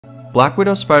Black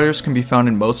widow spiders can be found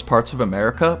in most parts of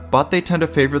America, but they tend to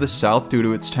favor the south due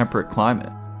to its temperate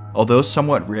climate. Although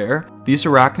somewhat rare, these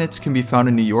arachnids can be found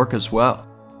in New York as well.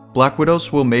 Black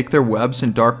widows will make their webs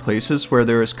in dark places where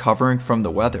there is covering from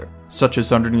the weather, such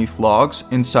as underneath logs,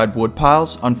 inside wood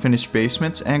piles, unfinished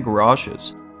basements, and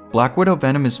garages. Black widow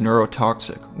venom is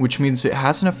neurotoxic, which means it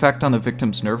has an effect on the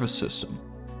victim's nervous system.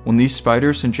 When these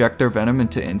spiders inject their venom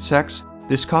into insects,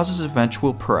 this causes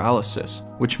eventual paralysis,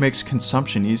 which makes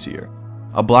consumption easier.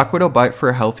 A black widow bite for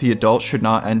a healthy adult should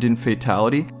not end in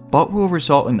fatality, but will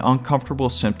result in uncomfortable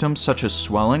symptoms such as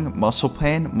swelling, muscle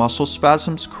pain, muscle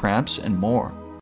spasms, cramps, and more.